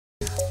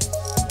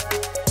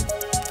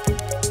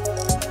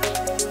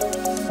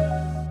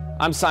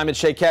I'm Simon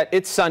Shakette.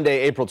 It's Sunday,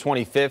 April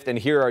 25th, and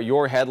here are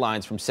your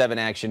headlines from 7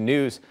 Action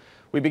News.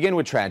 We begin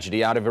with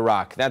tragedy out of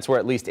Iraq. That's where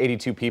at least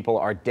 82 people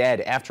are dead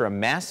after a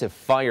massive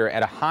fire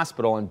at a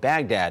hospital in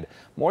Baghdad.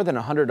 More than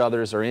 100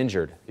 others are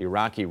injured. The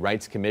Iraqi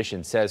Rights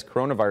Commission says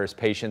coronavirus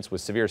patients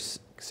with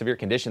severe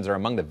conditions are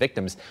among the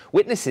victims.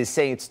 Witnesses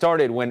say it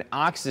started when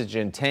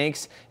oxygen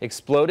tanks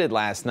exploded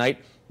last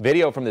night.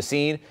 Video from the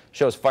scene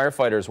shows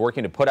firefighters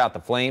working to put out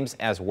the flames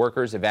as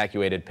workers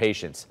evacuated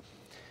patients.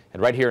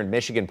 And right here in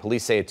Michigan,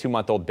 police say a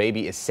 2-month-old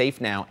baby is safe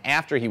now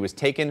after he was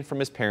taken from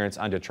his parents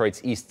on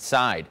Detroit's east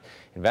side.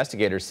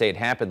 Investigators say it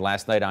happened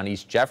last night on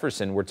East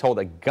Jefferson. We're told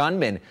a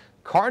gunman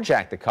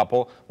carjacked the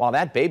couple while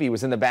that baby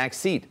was in the back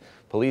seat.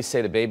 Police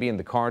say the baby in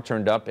the car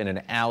turned up in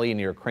an alley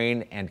near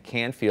Crane and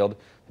Canfield.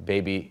 The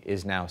baby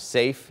is now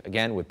safe,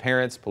 again, with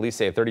parents. Police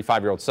say a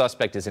 35-year-old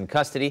suspect is in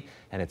custody,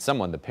 and it's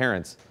someone the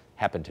parents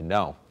happen to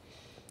know.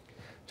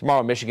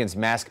 Tomorrow, Michigan's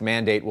mask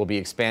mandate will be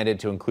expanded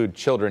to include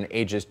children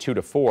ages 2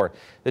 to 4.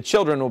 The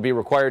children will be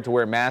required to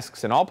wear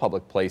masks in all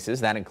public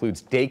places. That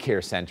includes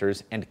daycare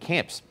centers and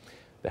camps.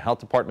 The health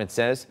department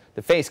says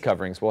the face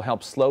coverings will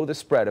help slow the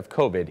spread of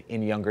COVID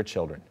in younger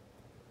children.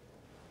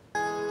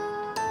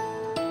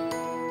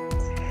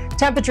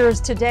 Temperatures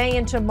today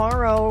and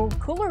tomorrow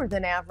cooler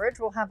than average.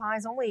 We'll have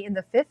highs only in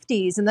the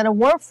 50s, and then a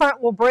warm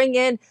front will bring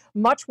in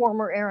much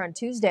warmer air on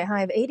Tuesday,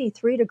 high of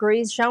 83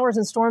 degrees, showers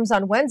and storms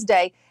on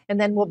Wednesday, and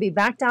then we'll be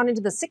back down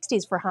into the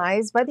 60s for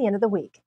highs by the end of the week.